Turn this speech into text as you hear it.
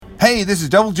Hey, this is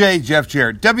Double J, Jeff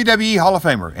Jarrett, WWE Hall of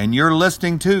Famer, and you're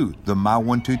listening to the My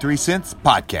 123 Cents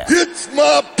podcast. It's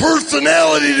my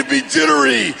personality to be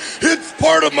jittery. It's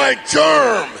part of my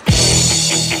charm.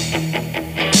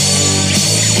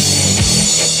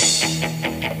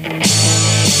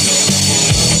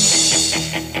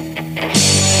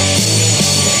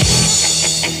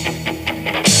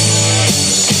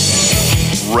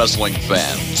 Wrestling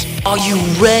fans, are you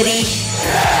ready?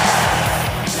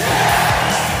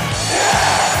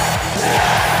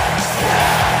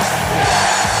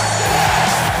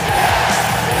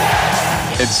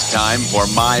 It's time for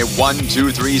My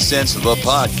 123 Cents, the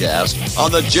podcast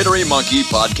on the Jittery Monkey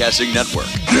Podcasting Network.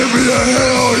 Give me a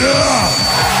hell yeah!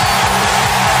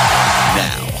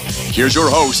 Now, here's your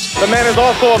host. The man is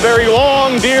also a very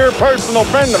long, dear personal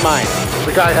friend of mine. Does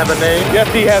the guy have a name?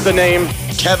 Yes, he has a name.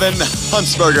 Kevin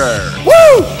Huntsberger.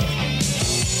 Woo!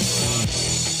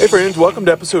 Hey friends, welcome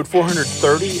to episode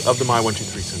 430 of the My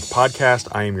 123 Cents podcast.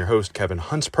 I am your host, Kevin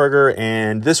Huntsberger,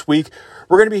 and this week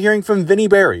we're going to be hearing from Vinnie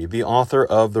Barry, the author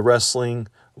of The Wrestling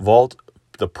Vault,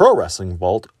 The Pro Wrestling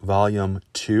Vault, Volume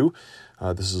 2.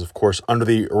 This is, of course, under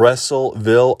the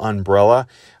WrestleVille umbrella.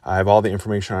 I have all the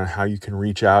information on how you can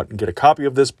reach out and get a copy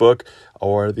of this book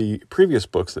or the previous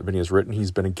books that Vinnie has written.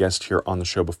 He's been a guest here on the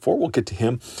show before. We'll get to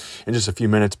him in just a few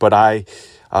minutes, but I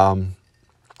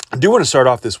do want to start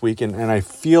off this week, and I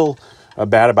feel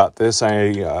bad about this.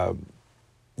 I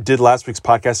did last week's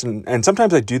podcast, and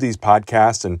sometimes I do these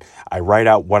podcasts, and I write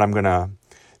out what I'm going to,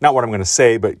 not what I'm going to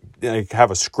say, but I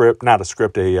have a script, not a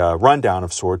script, a rundown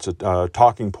of sorts,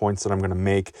 talking points that I'm going to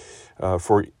make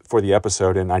for the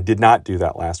episode, and I did not do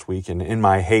that last week, and in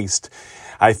my haste,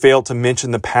 I failed to mention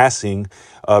the passing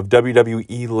of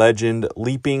WWE legend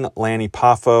Leaping Lanny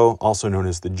Poffo, also known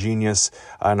as the Genius,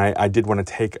 and I did want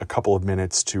to take a couple of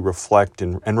minutes to reflect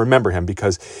and remember him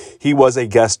because he was a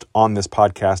guest on this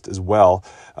podcast as well.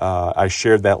 I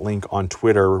shared that link on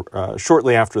Twitter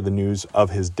shortly after the news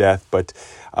of his death, but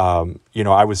I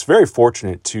was very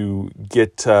fortunate to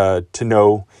get to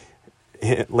know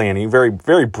Lanny very,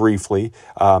 very briefly.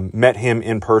 Met him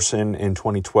in person in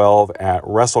 2012 at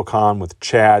WrestleCon with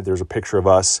Chad. There's a picture of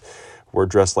us. We're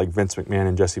dressed like Vince McMahon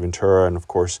and Jesse Ventura. And of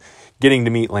course, getting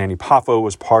to meet Lanny Poffo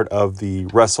was part of the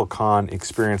WrestleCon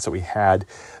experience that we had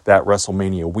that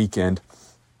WrestleMania weekend.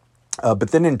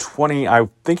 But then in I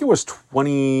think it was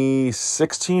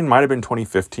 2016, might have been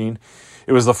 2015.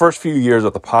 It was the first few years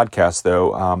of the podcast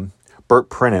though. Bert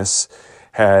Prentice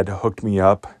had hooked me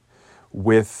up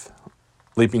with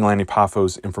Leaping Lanny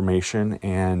Poffo's information,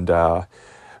 and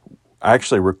I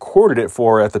actually recorded it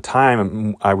at the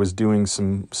time, I was doing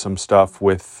some stuff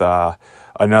with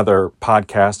another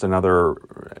podcast, another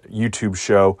YouTube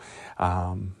show,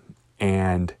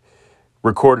 and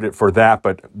recorded it for that,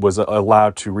 but was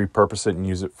allowed to repurpose it and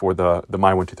use it for the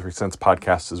My 123 Cents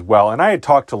podcast as well. And I had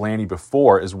talked to Lanny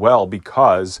before as well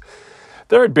because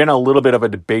there had been a little bit of a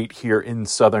debate here in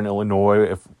Southern Illinois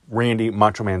if Randy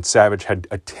Macho Man Savage had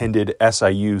attended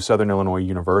SIU, Southern Illinois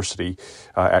University,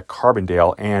 at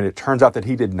Carbondale, and it turns out that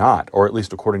he did not, or at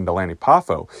least according to Lanny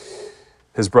Poffo,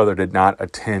 his brother did not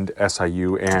attend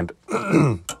SIU, and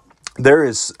there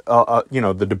is,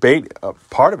 the debate,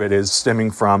 part of it is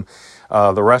stemming from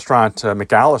the restaurant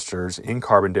McAllister's in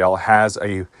Carbondale has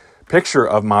a picture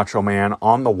of Macho Man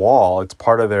on the wall. It's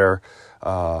part of their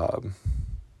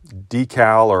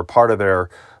decal or part of their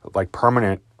like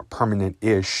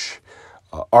permanent-ish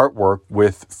artwork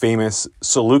with famous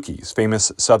Salukis,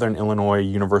 famous Southern Illinois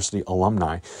University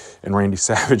alumni, and Randy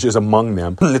Savage is among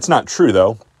them. It's not true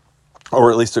though,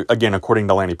 or at least again according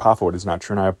to Lanny Poffo, it is not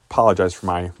true, and I apologize for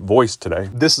my voice today.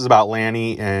 This is about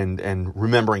Lanny and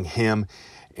remembering him,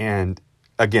 and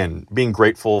again being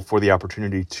grateful for the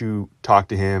opportunity to talk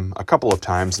to him a couple of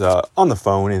times on the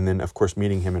phone, and then of course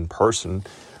meeting him in person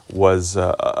was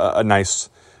a nice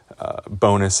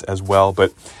bonus as well.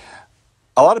 But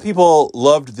a lot of people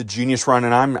loved the Genius run,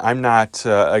 and I'm not,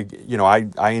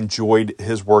 I enjoyed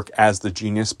his work as the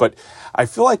Genius, but I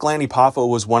feel like Lanny Poffo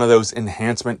was one of those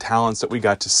enhancement talents that we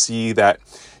got to see that,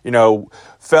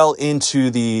 fell into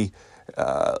the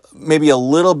maybe a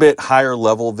little bit higher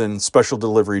level than Special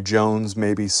Delivery Jones,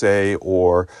 maybe say,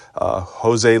 or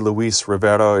Jose Luis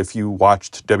Rivera. If you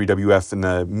watched WWF in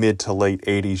the mid to late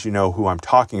 80s, you know who I'm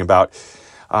talking about.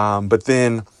 But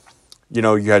then,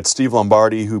 you had Steve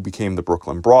Lombardi, who became the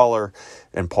Brooklyn Brawler,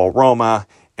 and Paul Roma,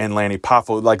 and Lanny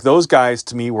Poffo. Like, those guys,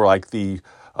 to me, were like the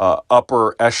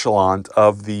upper echelon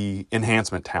of the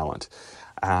enhancement talent.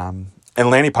 And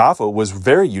Lanny Poffo was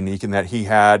very unique in that he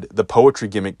had the poetry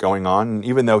gimmick going on. And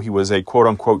even though he was a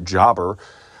quote-unquote jobber,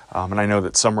 and I know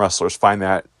that some wrestlers find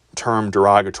that term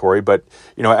derogatory, but,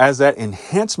 as that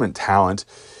enhancement talent,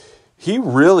 he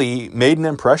really made an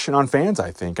impression on fans,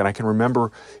 I think. And I can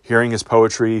remember hearing his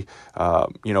poetry,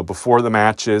 before the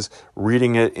matches,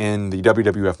 reading it in the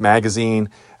WWF magazine,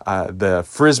 the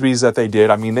Frisbees that they did.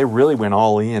 I mean, they really went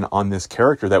all in on this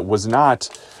character that was not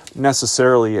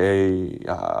necessarily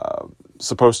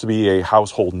supposed to be a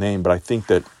household name, but I think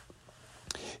that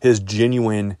his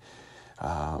genuine,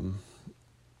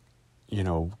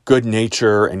 good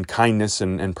nature and kindness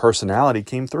and personality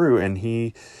came through, and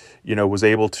he, was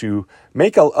able to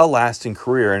make a lasting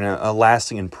career and a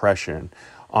lasting impression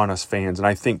on us fans. And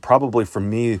I think probably for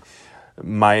me,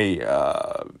 my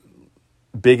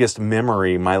biggest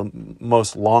memory, my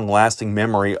most long-lasting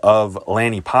memory of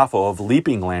Lanny Poffo, of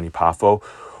leaping Lanny Poffo,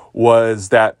 was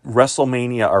that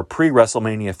WrestleMania or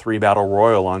pre-WrestleMania 3 Battle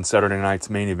Royal on Saturday night's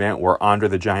main event, where Andre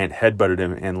the Giant headbutted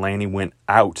him and Lanny went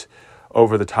out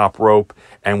over the top rope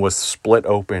and was split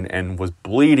open and was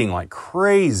bleeding like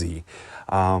crazy.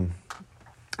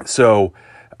 So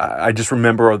I just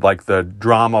remember like the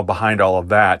drama behind all of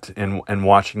that and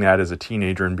watching that as a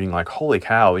teenager and being like, holy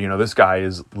cow, this guy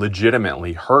is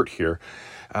legitimately hurt here.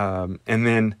 And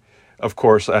then, of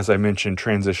course, as I mentioned,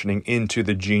 transitioning into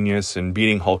the Genius and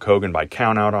beating Hulk Hogan by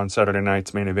countout on Saturday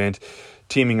night's main event,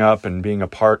 teaming up and being a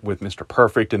part with Mr.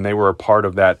 Perfect. And they were a part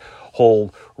of that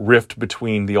whole rift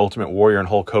between the Ultimate Warrior and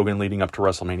Hulk Hogan leading up to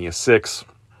WrestleMania 6.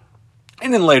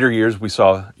 And in later years, we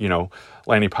saw,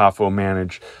 Lanny Poffo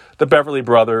manage the Beverly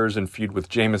Brothers and feud with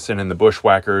Jameson and the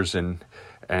Bushwhackers and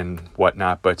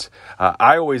whatnot. But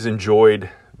I always enjoyed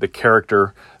the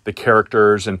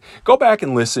characters, and go back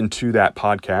and listen to that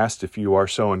podcast if you are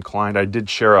so inclined. I did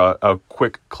share a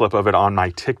quick clip of it on my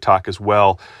TikTok as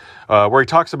well, where he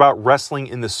talks about wrestling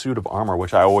in the suit of armor,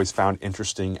 which I always found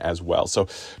interesting as well. So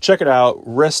check it out.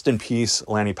 Rest in peace,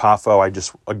 Lanny Poffo. I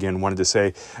just, again, wanted to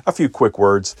say a few quick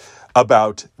words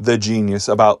about the Genius,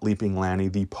 about Leaping Lanny,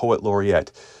 the Poet Laureate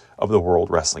of the World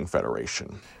Wrestling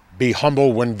Federation. Be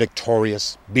humble when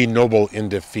victorious, be noble in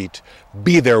defeat,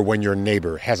 be there when your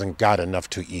neighbor hasn't got enough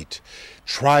to eat.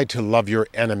 Try to love your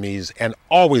enemies and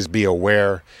always be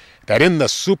aware that in the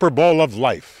Super Bowl of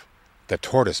life, the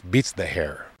tortoise beats the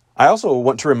hare. I also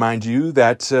want to remind you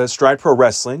that Stride Pro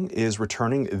Wrestling is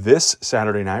returning this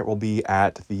Saturday night. We'll be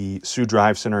at the Sioux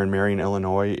Drive Center in Marion,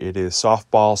 Illinois. It is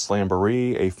Softball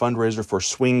Slamboree, a fundraiser for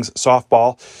Swings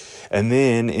Softball. And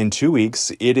then in 2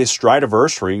 weeks, it is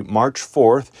Strideanniversary, March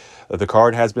 4th. The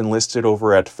card has been listed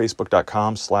over at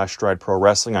facebook.com/Stride Pro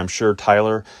Wrestling. I'm sure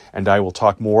Tyler and I will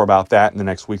talk more about that in the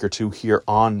next week or two here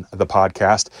on the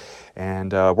podcast.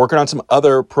 And working on some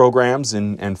other programs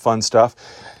and fun stuff.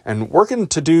 And working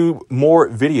to do more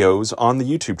videos on the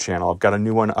YouTube channel. I've got a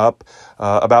new one up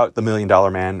about the $1 Million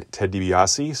Man, Ted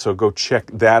DiBiase. So go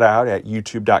check that out at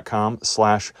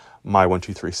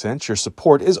youtube.com/my123cents. Your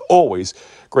support is always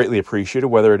greatly appreciated,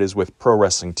 whether it is with Pro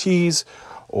Wrestling Tees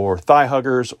or Thigh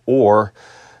Huggers or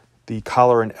the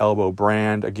Collar and Elbow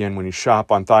brand. Again, when you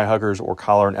shop on Thigh Huggers or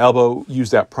Collar and Elbow,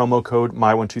 use that promo code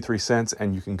my123cents,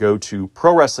 and you can go to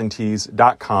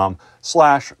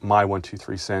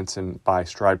prowrestlingtees.com/my123cents and buy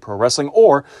Stride Pro Wrestling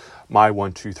or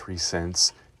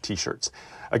my123cents t-shirts.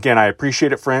 Again, I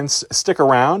appreciate it, friends. Stick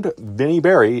around. Vinny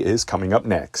Berry is coming up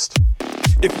next.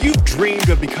 If you've dreamed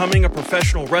of becoming a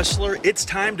professional wrestler, it's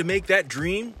time to make that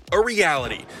dream a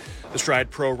reality. The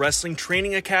Stride Pro Wrestling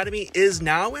Training Academy is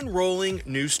now enrolling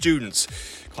new students.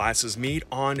 Classes meet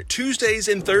on Tuesdays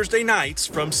and Thursday nights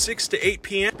from 6 to 8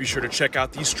 p.m. Be sure to check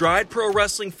out the Stride Pro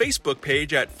Wrestling Facebook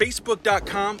page at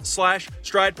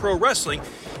facebook.com/Stride Pro Wrestling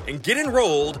and get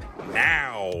enrolled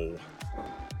now.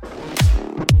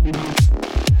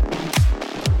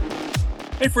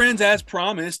 Hey friends, as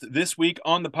promised, this week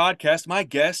on the podcast, my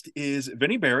guest is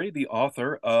Vinny Berry, the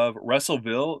author of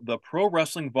WrestleVille, The Pro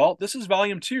Wrestling Vault. This is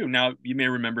volume 2. Now, you may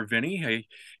remember Vinny. He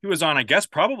was on, I guess,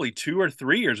 probably 2 or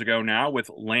 3 years ago now with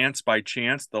Lance by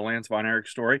Chance, the Lance Von Erich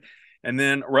story. And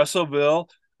then WrestleVille,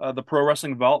 The Pro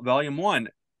Wrestling Vault, volume 1.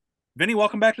 Vinny,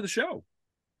 welcome back to the show.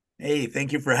 Hey,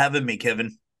 thank you for having me,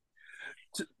 Kevin.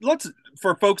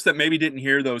 For folks that maybe didn't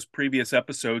hear those previous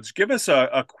episodes, give us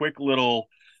a quick little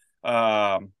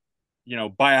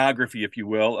biography, if you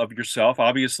will, of yourself.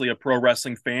 Obviously a pro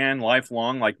wrestling fan,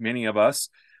 lifelong, like many of us.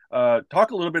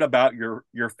 Talk a little bit about your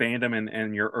fandom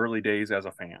and your early days as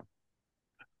a fan.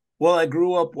 Well, I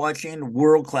grew up watching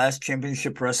world-class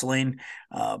championship wrestling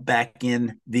back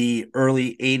in the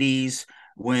early 80s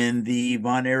when the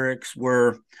Von Erichs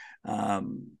were,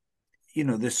 the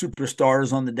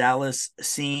superstars on the Dallas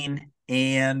scene.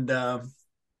 And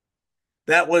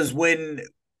that was when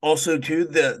also, too,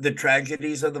 the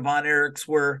tragedies of the Von Erichs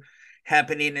were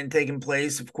happening and taking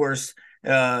place. Of course,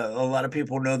 a lot of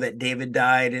people know that David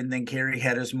died, and then Kerry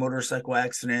had his motorcycle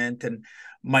accident, and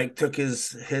Mike took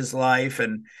his life,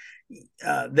 and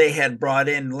they had brought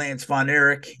in Lance Von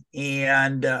Erich,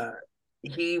 and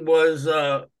he was,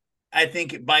 I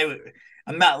think,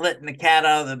 I'm not letting the cat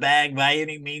out of the bag by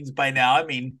any means by now. I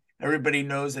mean, everybody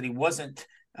knows that he wasn't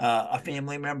a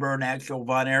family member, an actual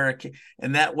Von Erich,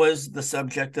 and that was the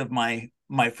subject of my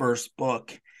first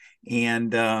book.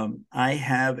 And I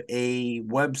have a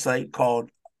website called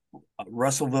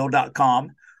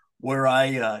Russellville.com where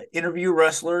I interview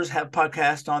wrestlers, have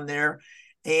podcasts on there,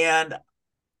 and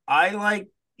I like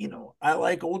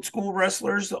old school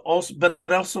wrestlers also, but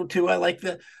also too I like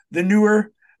the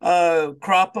newer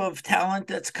crop of talent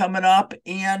that's coming up,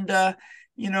 and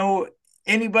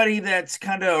anybody that's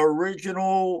kind of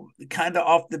original, kind of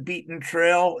off the beaten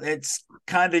trail. It's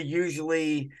kind of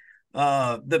usually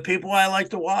the people I like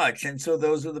to watch, and so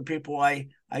those are the people I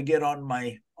get on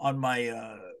my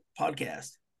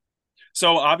podcast.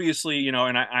 So obviously,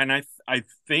 and I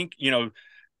think,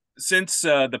 since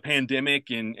the pandemic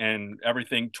and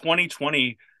everything,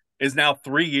 2020 is now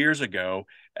 3 years ago.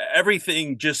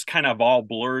 Everything just kind of all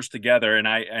blurs together, and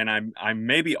I'm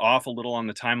maybe off a little on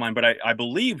the timeline, but I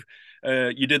believe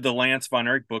you did the Lance Von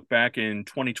Erich book back in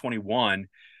 2021.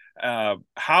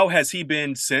 How has he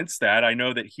been since that? I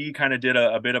know that he kind of did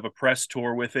a bit of a press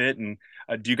tour with it, and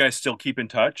do you guys still keep in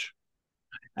touch?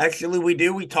 Actually, we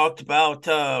do. We talked about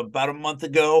a month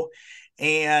ago,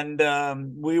 and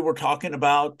we were talking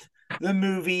about the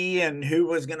movie and who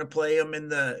was going to play him in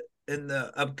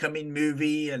the upcoming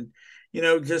movie, and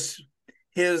just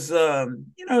his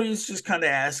he's just kind of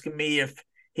asking me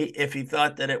if he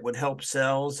thought that it would help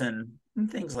sales and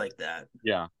things like that.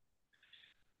 Yeah,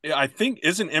 I think,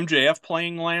 isn't MJF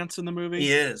playing Lance in the movie?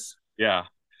 He is. Yeah.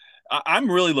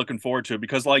 I'm really looking forward to it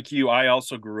because, like you, I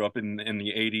also grew up in the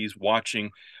 80s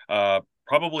watching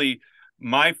probably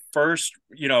my first,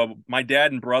 my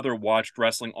dad and brother watched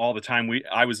wrestling all the time.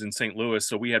 I was in St. Louis,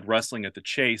 so we had wrestling at the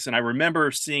Chase, and I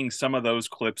remember seeing some of those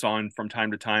clips on from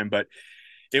time to time, but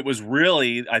it was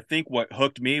really, I think what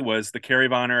hooked me was the Kerry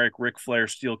Von Erich Ric Flair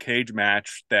steel cage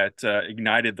match that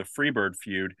ignited the Freebird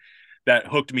feud that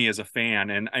hooked me as a fan.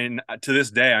 And to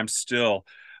this day, I'm still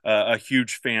a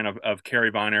huge fan of Kerry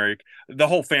Von Erich, the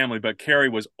whole family, but Kerry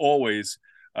was always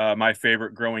my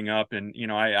favorite growing up. And,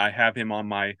 I have him on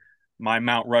my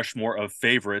Mount Rushmore of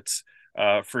favorites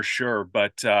for sure.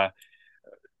 But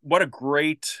what a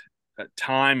great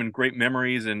time and great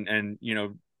memories, and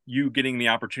you getting the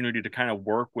opportunity to kind of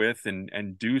work with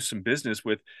and do some business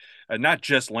with not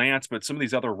just Lance, but some of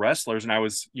these other wrestlers. And I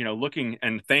was, looking,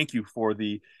 and thank you for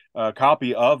the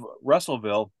copy of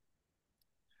Wrestleville.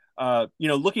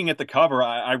 Looking at the cover,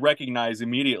 I recognize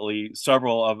immediately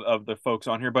several of the folks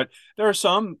on here, but there are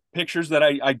some pictures that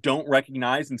I don't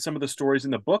recognize, and some of the stories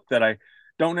in the book that I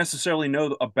don't necessarily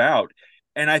know about.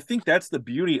 And I think that's the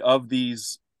beauty of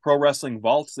these pro wrestling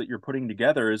vaults that you're putting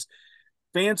together, is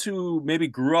fans who maybe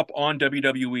grew up on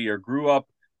WWE or grew up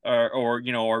or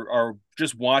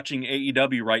just watching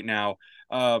AEW right now.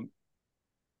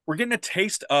 We're getting a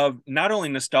taste of not only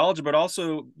nostalgia, but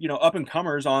also, up and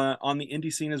comers on the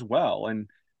indie scene as well. And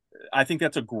I think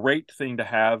that's a great thing to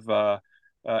have at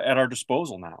our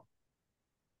disposal now.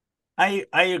 I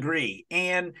agree.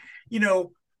 And, I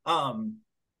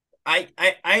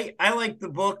like the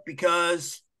book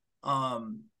because,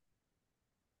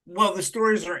 the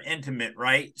stories are intimate,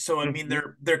 right? So, I mean,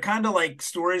 they're kind of like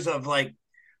stories of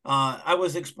I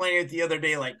was explaining it the other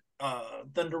day,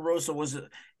 Thunder Rosa was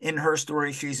in her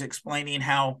story. She's explaining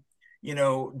how,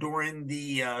 during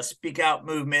the Speak Out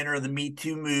movement or the Me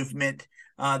Too movement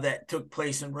that took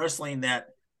place in wrestling, that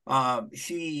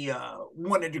she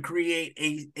wanted to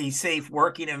create a safe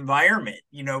working environment,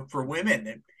 for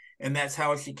women. And that's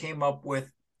how she came up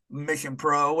with Mission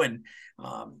Pro. And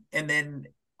then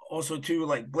also too,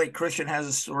 like Blake Christian has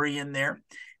a story in there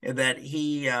that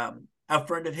he, a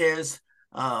friend of his,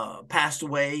 passed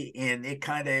away, and it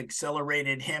kind of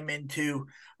accelerated him into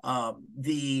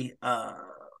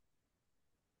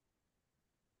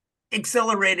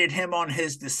accelerated him on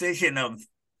his decision of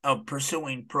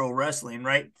pursuing pro wrestling,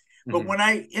 right? Mm-hmm. But when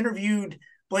I interviewed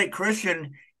Blake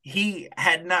Christian, he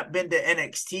had not been to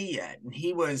NXT yet, and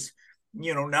he was,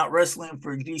 not wrestling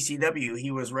for GCW.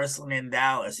 He was wrestling in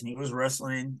Dallas, and he was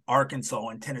wrestling in Arkansas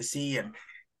and Tennessee, and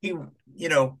he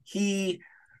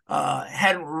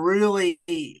hadn't really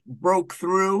broke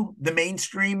through the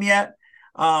mainstream yet.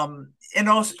 And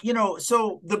also,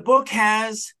 so the book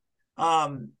has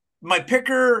my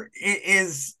picker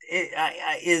is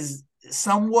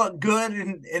somewhat good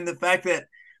in the fact that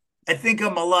I think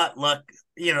I'm a lot luck.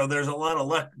 There's a lot of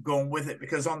luck going with it,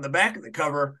 because on the back of the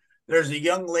cover, there's a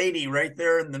young lady right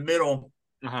there in the middle.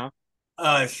 Uh-huh.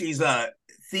 She's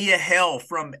Thea Hale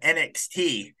from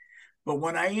NXT. But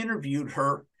when I interviewed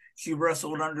her, she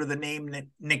wrestled under the name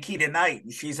Nikita Knight,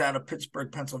 and she's out of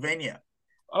Pittsburgh, Pennsylvania.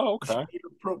 Oh, okay. She made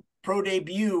her pro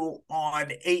debut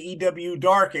on AEW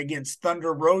Dark against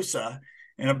Thunder Rosa.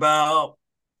 And about,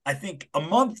 I think, a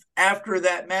month after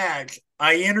that match,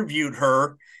 I interviewed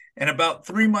her. And about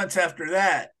 3 months after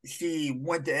that, she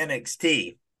went to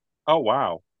NXT. Oh,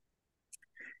 wow.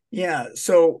 Yeah.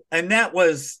 So, and that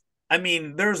was, I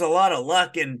mean, there's a lot of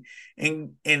luck in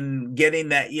getting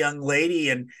that young lady,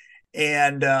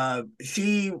 and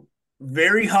she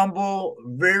very humble,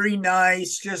 very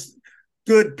nice, just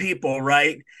good people,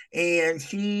 right? And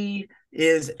she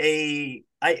is I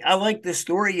like the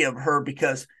story of her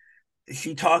because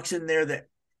she talks in there that,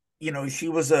 you know, she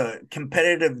was a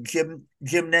competitive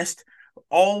gymnast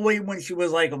all the way when she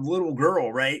was like a little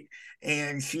girl, right?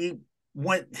 And she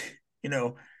went, you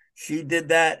know, she did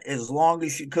that as long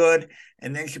as she could,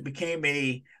 and then she became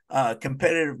a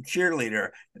competitive cheerleader,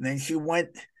 and then she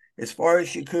went as far as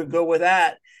she could go with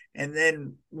that. And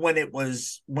then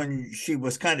when she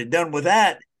was kind of done with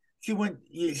that, she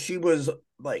was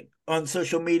like on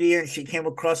social media, and she came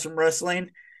across some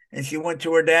wrestling, and she went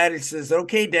to her dad and says,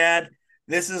 "Okay, Dad,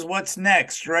 this is what's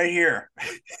next right here."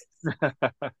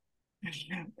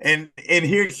 and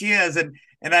here she is, and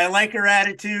I like her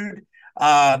attitude.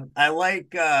 I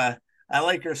like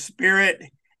her spirit,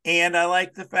 and I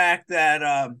like the fact that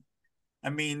I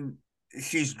mean,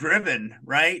 she's driven,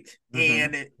 right?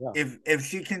 Mm-hmm. And if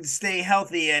she can stay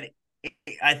healthy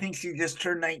I think she just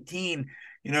turned 19.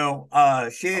 You know,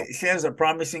 she has a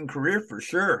promising career for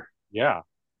sure. Yeah,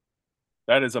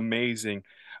 that is amazing.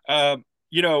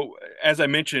 You know, as I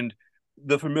mentioned,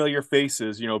 the familiar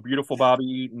faces, you know, beautiful Bobby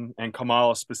Eaton and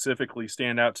Kamala specifically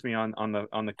stand out to me on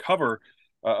the cover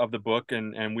of the book,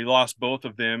 and we lost both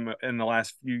of them in the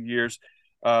last few years.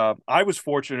 I was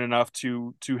fortunate enough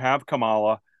to have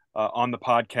Kamala on the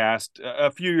podcast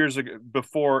a few years ago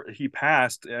before he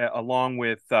passed, along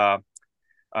with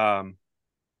his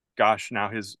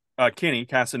Kenny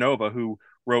Casanova, who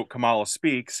wrote Kamala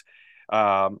Speaks,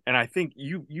 and I think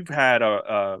you've had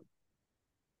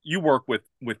you work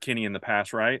with Kenny in the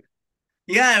past, right?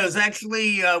 Yeah, it was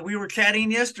actually we were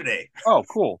chatting yesterday. Oh,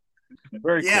 cool.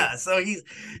 Very yeah, cool. So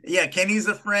Kenny's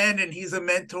a friend, and he's a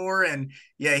mentor, and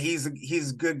yeah, he's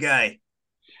a good guy.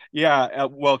 Yeah,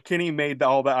 well, Kenny made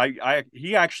all that.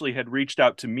 He actually had reached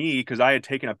out to me because I had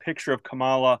taken a picture of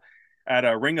Kamala at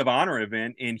a Ring of Honor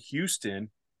event in Houston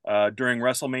during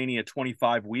WrestleMania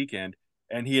 25 weekend,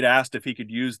 and he had asked if he could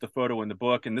use the photo in the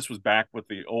book. And this was back with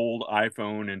the old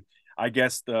iPhone, and I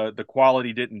guess the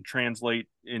quality didn't translate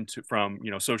from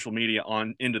social media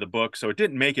on into the book, so it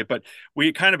didn't make it. But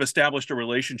we kind of established a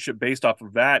relationship based off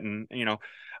of that, and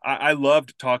I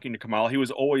loved talking to Kamala. He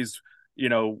was always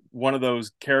one of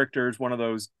those characters, one of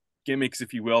those gimmicks,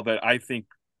 if you will, that I think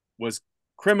was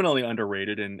criminally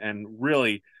underrated, and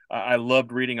really I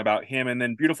loved reading about him. And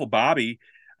then beautiful Bobby,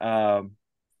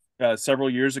 several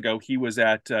years ago, he was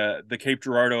at the Cape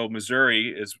Girardeau,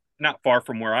 Missouri, is not far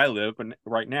from where I live, but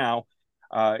right now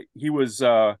he was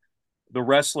the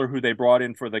wrestler who they brought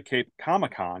in for the Cape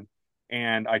Comic-Con,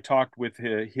 and I talked with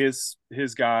his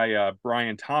guy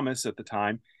Brian Thomas at the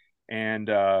time, and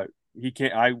I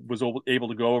was able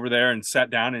to go over there and sat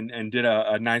down and did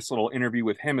a nice little interview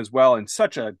with him as well. And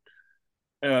such a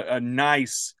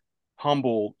nice,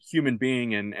 humble human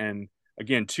being. And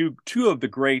again, two of the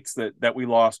greats that we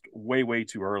lost way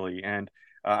too early. And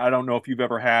I don't know if you've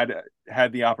ever had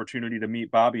the opportunity to meet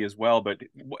Bobby as well, but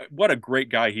what a great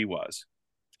guy he was.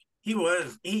 He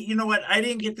was. You know what? I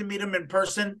didn't get to meet him in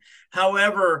person.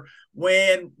 However,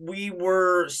 when we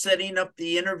were setting up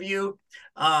the interview,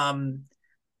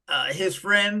 his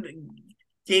friend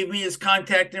gave me his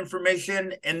contact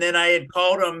information, and then I had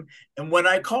called him. And when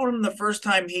I called him the first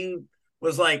time, he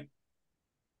was like,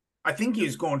 I think he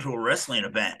was going to a wrestling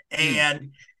event.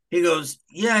 And he goes,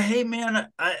 "Yeah, hey man,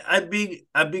 I'd be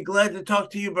glad to talk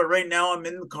to you, but right now I'm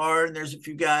in the car and there's a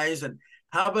few guys. And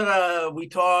how about we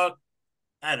talk?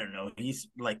 I don't know. He's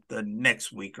like the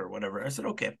next week or whatever." I said,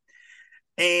 "Okay."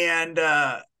 And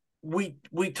we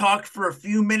talked for a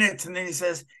few minutes, and then he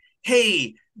says,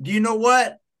 "Hey, do you know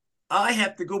what? I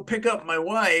have to go pick up my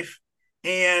wife,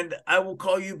 and I will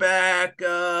call you back.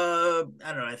 I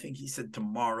don't know. I think he said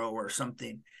tomorrow or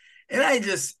something." And I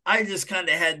just kind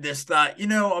of had this thought,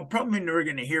 I'm probably never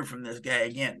going to hear from this guy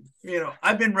again.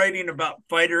 I've been writing about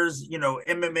fighters,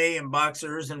 MMA and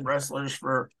boxers and wrestlers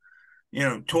for,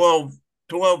 12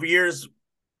 years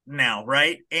now,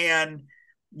 right? And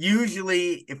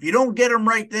usually if you don't get them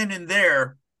right then and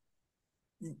there,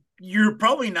 you're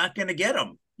probably not going to get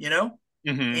them,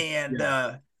 Mm-hmm.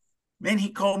 And man,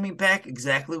 he called me back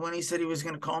exactly when he said he was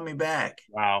going to call me back.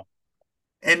 Wow.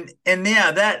 And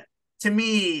yeah, that to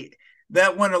me,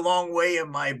 that went a long way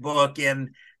in my book. And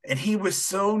he was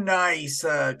so nice,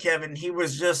 Kevin. He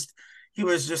was just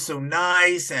so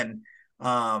nice. And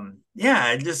yeah,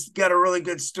 I just got a really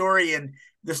good story. And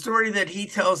the story that he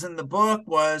tells in the book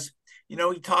was, you know,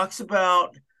 he talks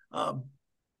about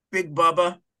Big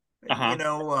Bubba, Uh-huh. you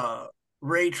know,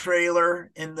 Ray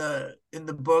Trailer in the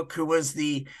book, who was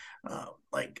the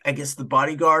like, I guess, the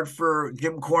bodyguard for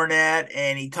Jim Cornette.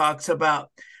 And he talks about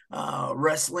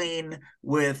wrestling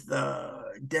with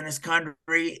Dennis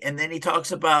Condrey, and then he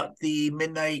talks about the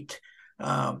Midnight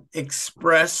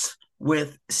Express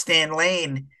with Stan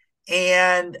Lane.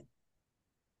 And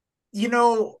you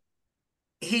know,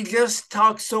 he just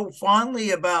talks so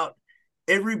fondly about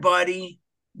everybody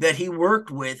that he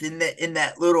worked with in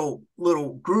that little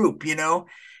group, you know.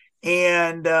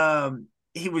 And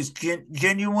he was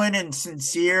genuine and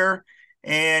sincere,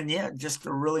 and yeah, just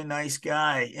a really nice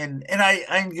guy. And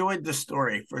I enjoyed the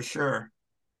story for sure.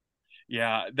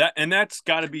 Yeah, that's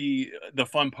got to be the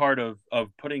fun part of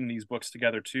putting these books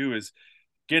together too, is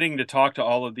getting to talk to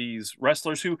all of these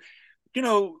wrestlers who, you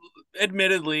know,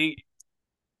 admittedly,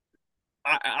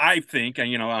 I think,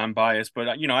 and you know, I'm biased,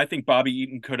 but you know, I think Bobby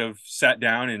Eaton could have sat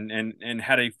down and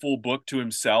had a full book to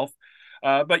himself.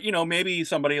 But you know, maybe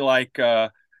somebody like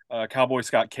Cowboy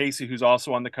Scott Casey, who's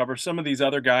also on the cover, some of these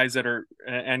other guys that are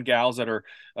and gals that are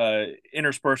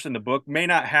interspersed in the book may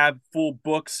not have full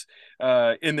books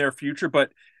in their future,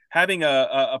 but having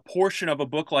a portion of a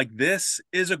book like this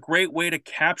is a great way to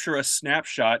capture a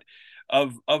snapshot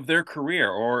of their career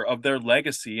or of their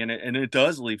legacy, and it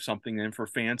does leave something in for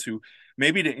fans who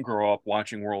maybe didn't grow up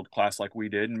watching World Class like we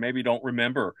did, and maybe don't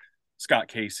remember Scott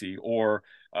Casey, or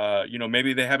you know,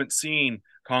 maybe they haven't seen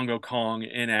Congo Kong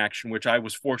in action, which I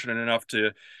was fortunate enough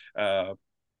to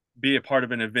be a part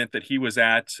of an event that he was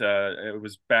at. It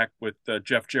was back with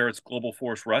Jeff Jarrett's Global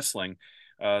Force Wrestling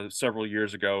several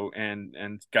years ago,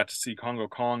 and got to see Congo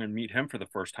Kong and meet him for the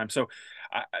first time. So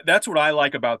that's what I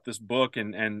like about this book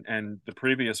and the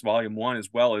previous volume one as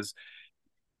well, is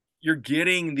you're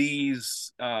getting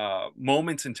these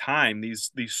moments in time,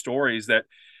 these stories that,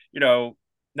 you know,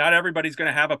 not everybody's going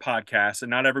to have a podcast and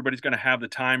not everybody's going to have the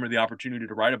time or the opportunity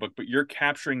to write a book, but you're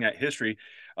capturing that history.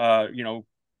 You know,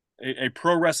 a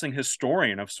pro wrestling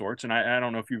historian of sorts. And I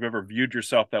don't know if you've ever viewed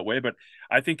yourself that way, but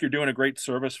I think you're doing a great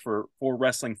service for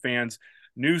wrestling fans,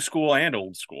 new school and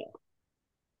old school.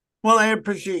 Well, I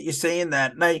appreciate you saying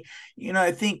that. And you know,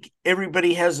 I think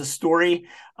everybody has a story.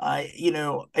 You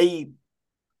know,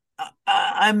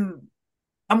 I'm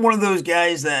one of those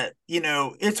guys that, you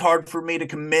know, it's hard for me to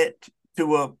commit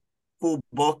to a full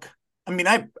book. I mean,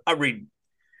 I read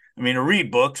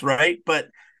books, right? But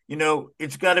you know,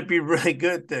 it's got to be really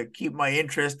good to keep my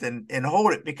interest and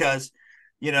hold it, because,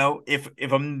 you know, if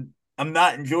I'm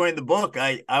not enjoying the book,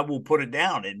 I will put it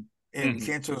down, and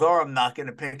chances are I'm not going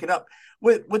to pick it up.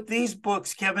 With these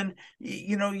books, Kevin,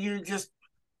 you know, you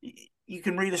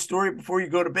can read a story before you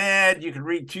go to bed. You can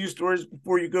read two stories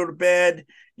before you go to bed.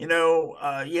 You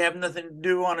know, you have nothing to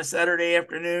do on a Saturday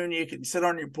afternoon, you can sit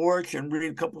on your porch and read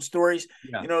a couple stories.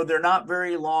 Yeah. You know, they're not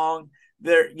very long.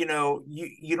 They're, you know,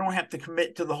 you don't have to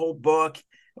commit to the whole book.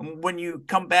 And when you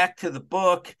come back to the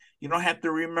book, you don't have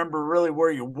to remember really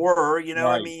where you were. You know,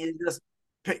 right. I mean, you just,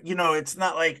 you know, it's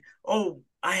not like, oh,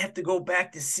 I have to go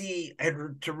back to see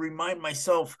and to remind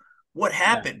myself what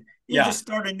happened. You just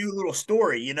start a new little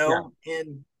story, you know.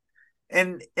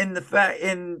 And the fact,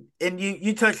 and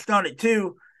you touched on it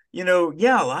too, you know.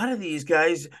 Yeah, a lot of these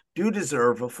guys do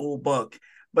deserve a full book,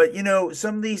 but you know,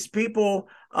 some of these people,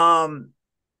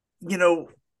 you know,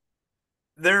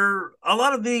 a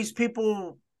lot of these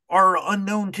people are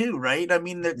unknown too, right? I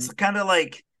mean, it's kind of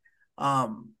like,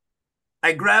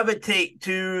 I gravitate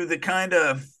to the kind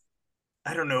of,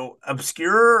 I don't know,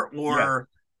 obscure, or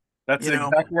that's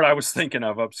exactly what I was thinking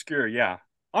of. Obscure, yeah.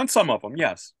 On some of them,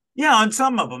 yes. Yeah, on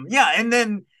some of them, yeah. And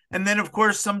then of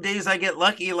course some days I get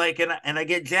lucky, like, and I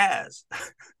get jazz.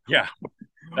 Yeah,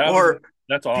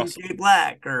 that's awesome. PJ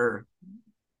Black, or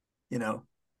you know.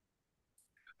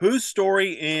 Whose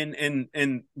story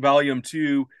in volume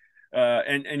two,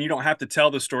 and you don't have to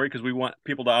tell the story because we want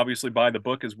people to obviously buy the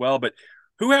book as well, but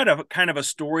who had a kind of a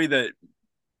story that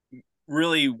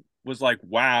really was like,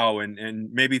 wow,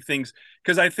 and maybe things,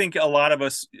 because I think a lot of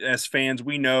us as fans,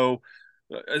 we know,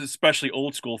 especially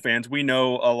old school fans, we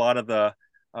know a lot of the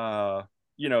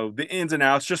you know, the ins and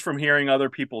outs just from hearing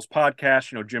other people's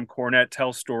podcasts. You know, Jim Cornette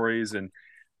tells stories, and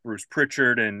Bruce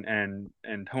Pritchard and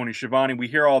Tony Schiavone. We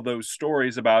hear all those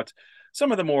stories about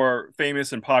some of the more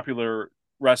famous and popular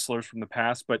wrestlers from the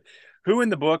past, but who in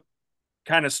the book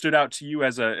kind of stood out to you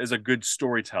as a good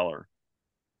storyteller?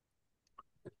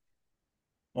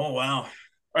 Oh wow.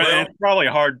 And Well, it's probably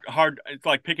hard. It's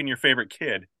like picking your favorite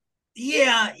kid.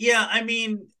 yeah. I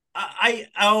mean, I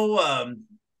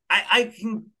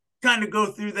can kind of go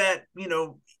through that,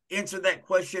 answer that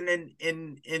question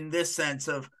in this sense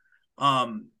of,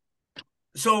 um,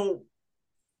 so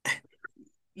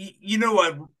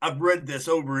I've read this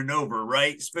over and over,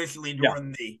 right? Especially Yeah,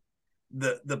 during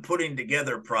the putting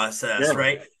together process, sure.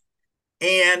 right?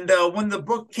 And when the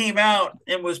book came out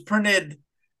and was printed,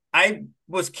 I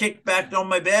was kicked back on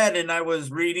my bed and I was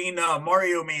reading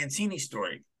Mario Mancini's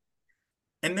story.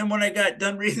 And then when I got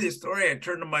done reading the story, I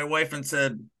turned to my wife and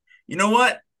said, "You know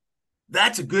what?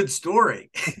 That's a good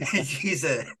story." And she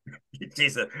said,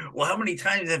 "Well, how many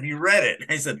times have you read it?"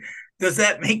 I said, does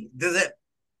that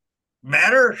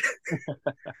matter?"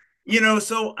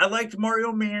 So I liked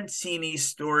Mario Mancini's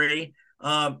story.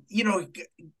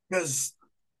 Because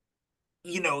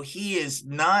he is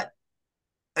not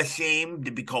ashamed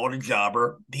to be called a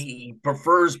jobber. He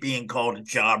prefers being called a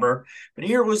jobber. But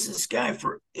here was this guy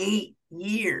for 8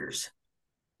 years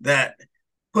that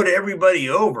put everybody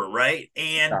over, right?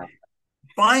 And Yeah.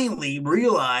 finally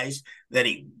realized that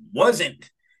he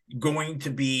wasn't going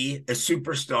to be a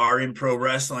superstar in pro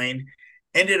wrestling.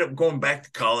 Ended up going back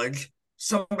to college.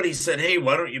 Somebody said, "Hey,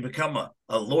 why don't you become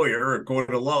a lawyer or go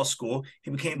to law school?"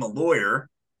 He became a lawyer,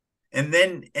 and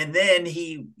then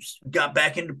he got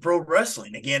back into pro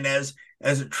wrestling again as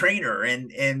a trainer,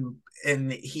 and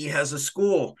he has a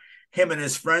school. Him and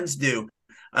his friends do.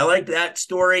 I like that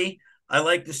story. I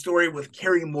like the story with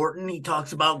Kerry Morton. He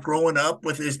talks about growing up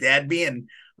with his dad being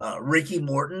Ricky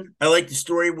Morton. I like the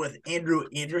story with Andrew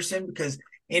Anderson because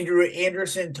Andrew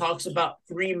Anderson talks about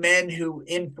three men who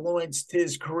influenced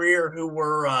his career, who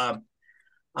were uh,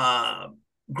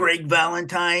 Greg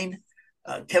Valentine,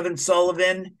 Kevin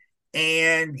Sullivan,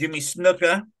 and Jimmy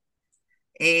Snuka,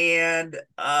 and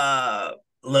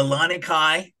Leilani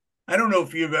Kai. I don't know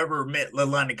if you've ever met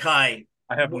Leilani Kai.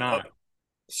 I have not.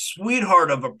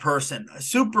 Sweetheart of a person,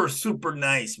 super super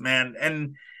nice, man.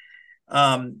 And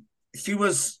she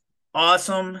was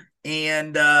awesome.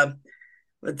 And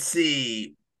let's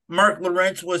see, Mark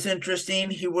Lawrence was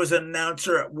interesting. He was an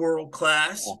announcer at World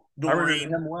Class I remember during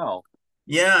him well.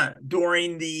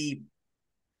 during the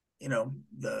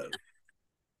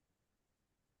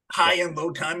high and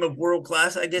low time of World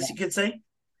Class, I guess you could say.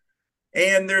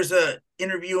 And there's a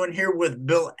interview in here with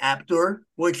Bill Apter,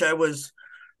 which I was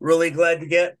really glad to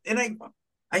get. And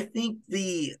I think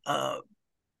the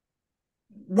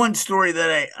one story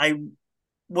that I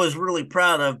was really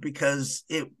proud of, because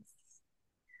the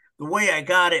way I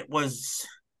got it was,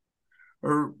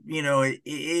 or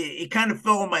it kind of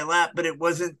fell in my lap, but it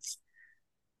wasn't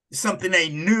something I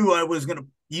knew I was going to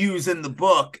use in the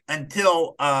book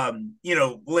until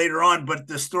later on. But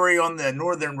the story on the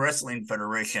Northern Wrestling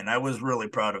Federation, I was really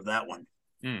proud of that one.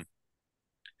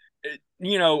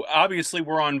 Obviously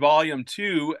we're on volume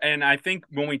 2, and I think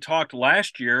when we talked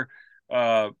last year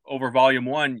over volume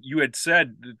 1, you had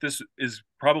said that this is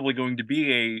probably going to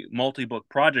be a multi-book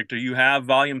project. Do you have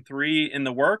volume 3 in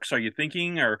the works? Are you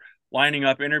thinking or lining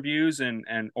up interviews, and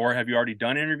or have you already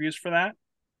done interviews for that?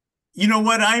 You know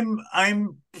what?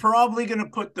 I'm probably going to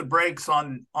put the brakes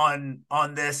on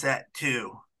this at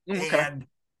 2. Okay. And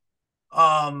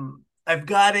I've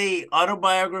got a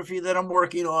autobiography that I'm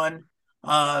working on.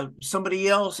 Somebody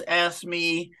else asked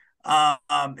me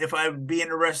if I would be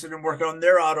interested in working on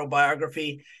their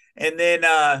autobiography. And then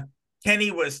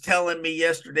Kenny was telling me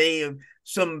yesterday of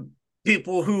some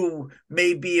people who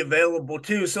may be available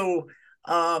too. So,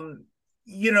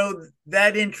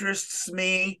 that interests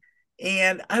me.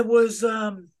 And I was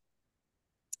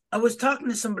talking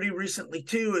to somebody recently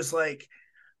too. Is like,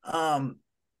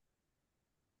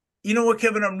 you know what,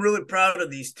 Kevin? I'm really proud of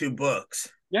these 2 books.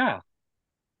 Yeah.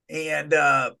 And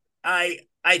I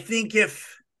think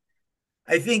if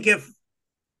I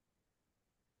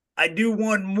do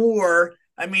one more,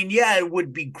 I mean, yeah, it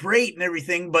would be great and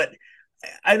everything, but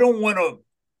I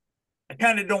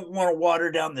kind of don't want to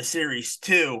water down the series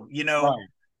too, Right.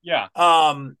 Yeah.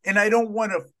 And I don't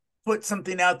want to put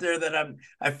something out there that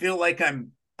I feel like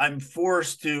I'm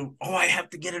forced to, I have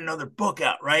to get another book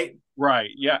out, right? Right.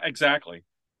 Yeah, exactly.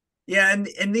 Yeah, and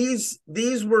these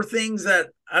were things that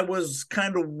I was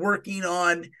kind of working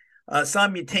on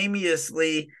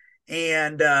simultaneously,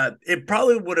 and it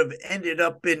probably would have ended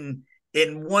up in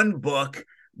one book,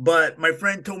 but my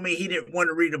friend told me he didn't want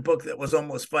to read a book that was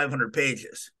almost 500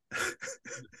 pages.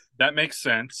 That makes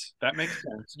sense.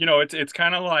 It's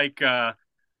kind of like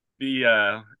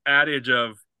the adage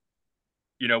of,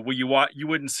 you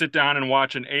wouldn't sit down and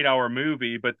watch an 8-hour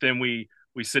movie, but then we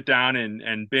we sit down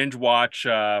and binge watch,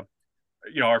 our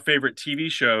favorite TV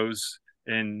shows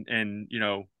in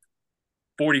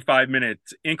 45-minute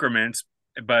increments.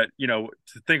 But, to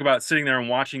think about sitting there and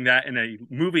watching that in a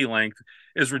movie length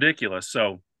is ridiculous.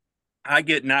 So I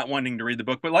get not wanting to read the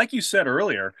book. But like you said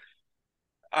earlier,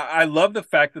 I love the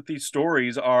fact that these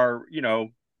stories are,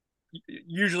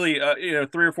 usually, 3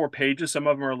 or 4 pages. Some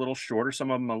of them are a little shorter,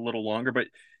 some of them a little longer. But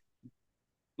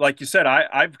like you said,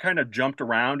 I've kind of jumped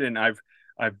around, and I've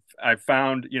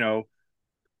found,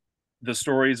 the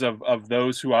stories of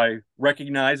those who I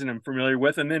recognize and am familiar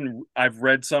with. And then I've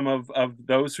read some of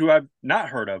those who I've not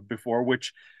heard of before,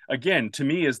 which again, to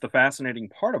me is the fascinating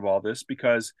part of all this,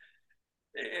 because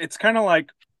it's kind of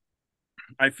like,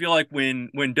 I feel like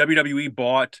when WWE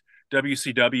bought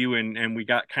WCW and we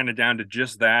got kind of down to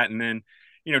just that. And then,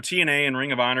 TNA and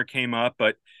Ring of Honor came up,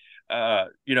 but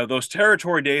those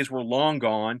territory days were long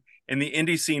gone, and the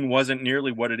indie scene wasn't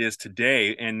nearly what it is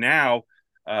today. And now,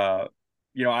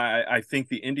 I think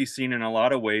the indie scene in a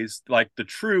lot of ways, like the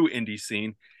true indie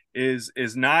scene, is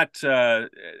not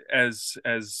as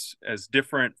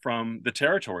different from the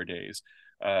territory days.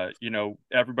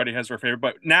 Everybody has their favorite,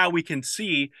 but now we can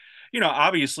see,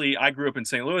 obviously I grew up in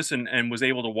St. Louis and was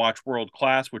able to watch World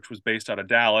Class, which was based out of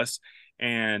Dallas,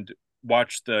 and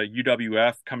watched the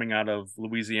UWF coming out of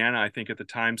Louisiana, I think at the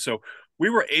time. So we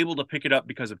were able to pick it up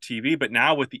because of TV, but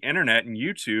now with the internet and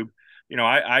YouTube,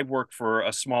 I work for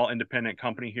a small independent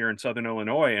company here in Southern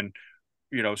Illinois, and,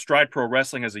 Stride Pro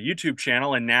Wrestling has a YouTube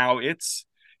channel, and now it's,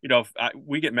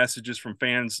 we get messages from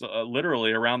fans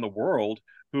literally around the world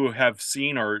who have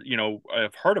seen or,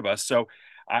 have heard of us. So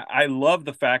I love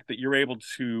the fact that you're able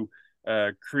to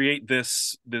create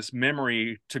this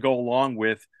memory to go along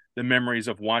with the memories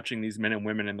of watching these men and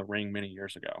women in the ring many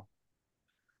years ago.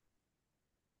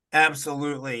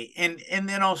 Absolutely. And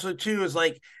then also too is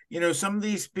like, some of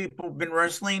these people have been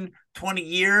wrestling 20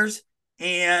 years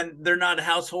and they're not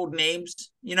household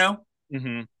names,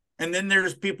 Mm-hmm. And then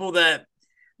there's people that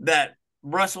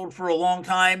wrestled for a long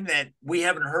time that we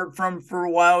haven't heard from for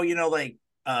a while, like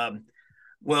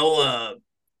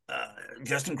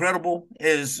Justin Credible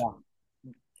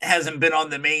hasn't been on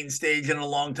the main stage in a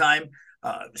long time.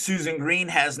 Susan Green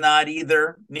has not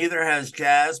either. Neither has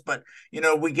Jazz, but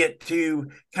we get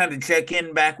to kind of check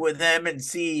in back with them and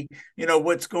see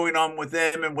what's going on with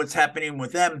them and what's happening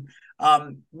with them.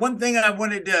 One thing I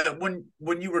wanted to,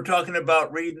 when you were talking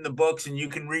about reading the books and you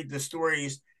can read the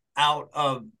stories out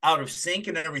of sync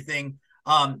and everything,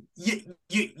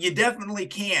 you definitely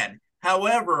can.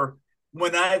 However,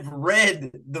 when I've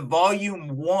read the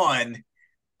volume 1,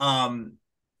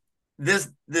 this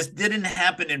didn't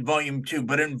happen in volume 2,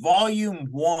 but in volume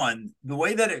 1, the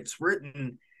way that it's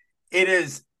written,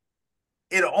 it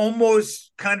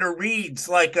almost kind of reads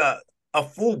like a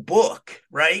full book,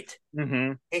 right?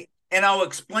 Mm-hmm. And I'll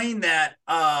explain that.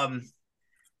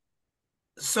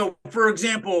 So, for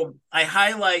example, I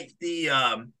highlight the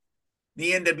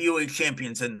NWA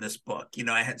champions in this book.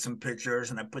 I had some pictures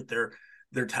and I put their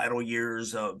title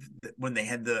years of when they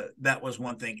had that was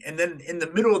one thing. And then in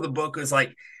the middle of the book is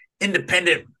like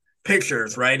independent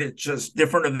pictures, right? It's just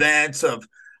different events of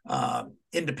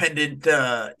independent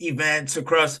events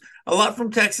across a lot from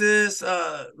Texas,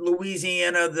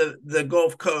 Louisiana, the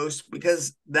Gulf Coast,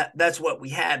 because that's what we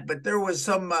had. But there was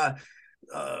some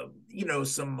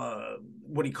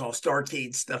what do you call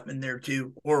Starcade stuff in there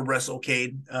too, or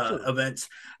WrestleCade events.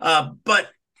 But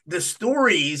the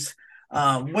stories,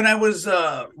 when I was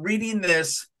reading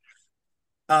this,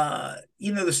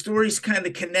 the stories kind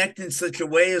of connect in such a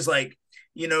way as like,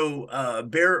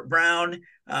 Barrett Brown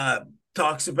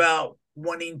talks about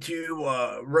wanting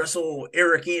to wrestle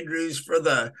Eric Andrews for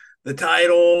the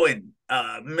title, and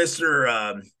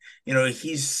Mr.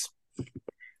 He's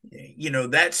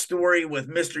that story with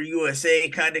Mr. USA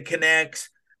kind of connects.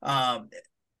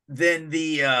 Then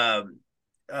the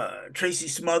Tracy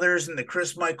Smothers and the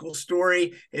Chris Michaels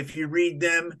story, if you read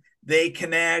them, they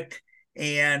connect.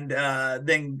 And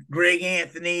then Greg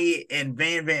Anthony and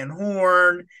Van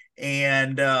Horn,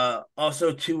 and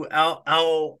also to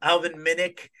Alvin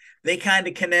Minnick, they kind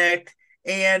of connect.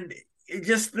 And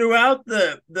just throughout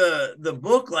the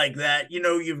book like that,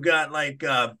 you've got like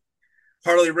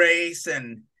Harley Race,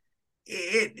 and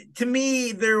to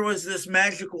me there was this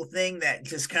magical thing that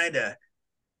just kind of,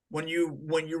 when you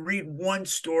read one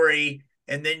story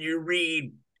and then you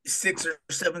read 6 or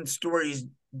 7 stories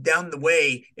down the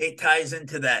way, it ties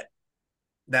into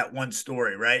that one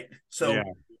story, right? So yeah.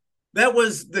 That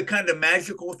was the kind of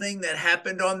magical thing that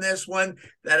happened on this one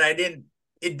that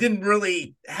it didn't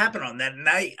really happen on that. And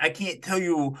I can't tell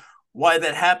you why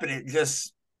that happened. It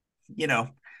just,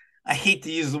 I hate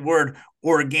to use the word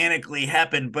organically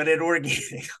happened, but it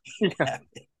organically happened.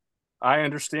 I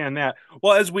understand that.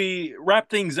 Well, as we wrap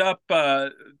things up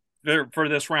for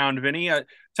this round, Vinny,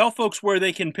 tell folks where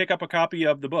they can pick up a copy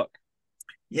of the book.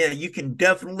 Yeah, you can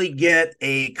definitely get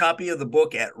a copy of the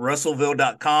book at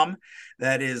Russellville.com.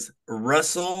 That is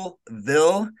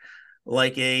Russellville,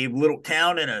 like a little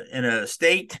town in a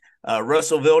state,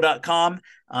 Russellville.com.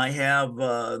 I have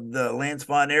the Lance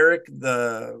Von Erich,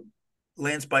 the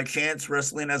Lance by Chance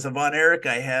Wrestling as a Von Erich.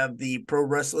 I have the Pro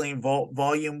Wrestling Vault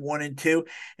Volume 1 and 2.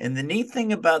 And the neat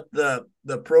thing about the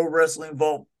Pro Wrestling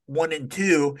Vault 1 and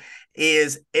 2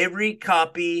 is every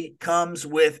copy comes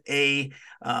with a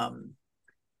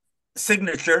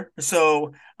signature.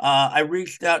 So I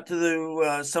reached out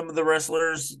to some of the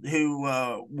wrestlers who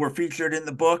were featured in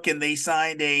the book, and they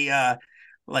signed a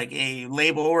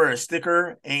label or a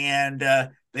sticker, and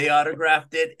they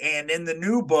autographed it. And in the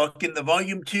new book, in the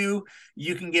volume 2,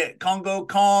 you can get Congo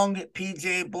Kong,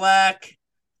 PJ Black,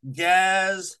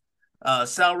 Jazz,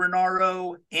 Sal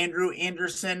Renaro, Andrew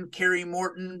Anderson, Kerry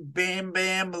Morton, Bam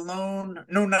Bam Malone.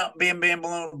 No, not Bam Bam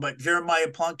Malone, but Jeremiah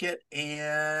Plunkett,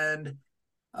 and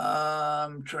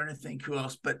I'm trying to think who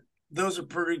else, but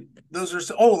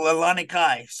Lalani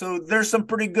Kai. So there's some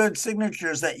pretty good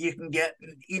signatures that you can get.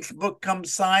 Each book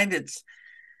comes signed.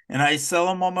 And I sell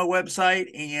them on my website.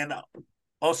 And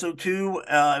also too,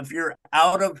 if you're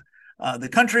out of the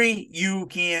country, you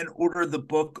can order the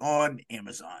book on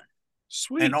Amazon.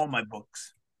 Sweet. And all my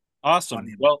books. Awesome.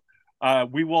 Well,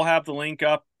 we will have the link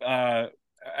up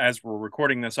as we're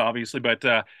recording this, obviously, but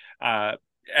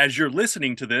as you're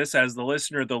listening to this, as the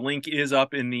listener, the link is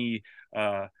up in the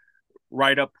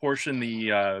write-up portion,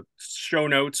 the show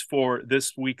notes for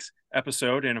this week's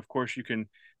episode. And, of course, you can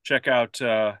check out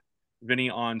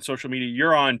Vinny on social media.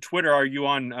 You're on Twitter. Are you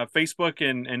on Facebook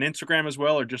and Instagram as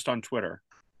well, or just on Twitter?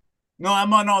 No,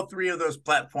 I'm on all three of those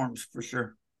platforms for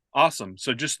sure. Awesome.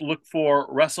 So just look for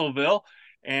Russellville.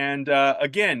 And,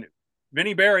 again,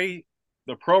 Vinny Berry,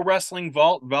 the Pro Wrestling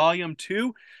Vault Volume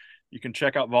 2. You can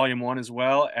check out Volume 1 as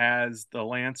well as the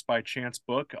Lance by Chance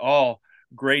book. All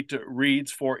great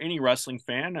reads for any wrestling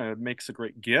fan. It makes a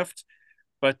great gift.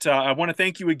 But I want to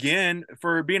thank you again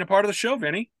for being a part of the show,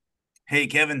 Vinny. Hey,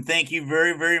 Kevin, thank you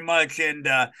very, very much. And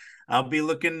I'll be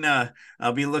looking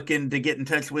to get in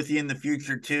touch with you in the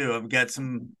future too. I've got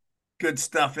some good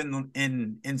stuff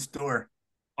in store.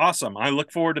 Awesome. I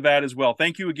look forward to that as well.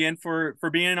 Thank you again for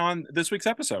being on this week's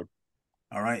episode.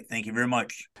 All right. Thank you very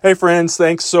much. Hey, friends.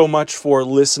 Thanks so much for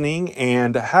listening,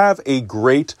 and have a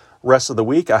great rest of the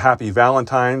week. A happy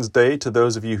Valentine's Day to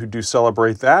those of you who do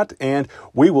celebrate that, and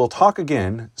we will talk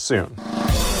again soon.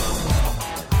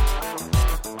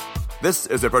 This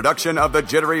is a production of the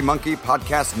Jittery Monkey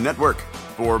Podcast Network.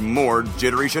 For more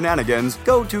jittery shenanigans,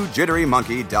 go to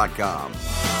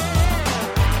jitterymonkey.com.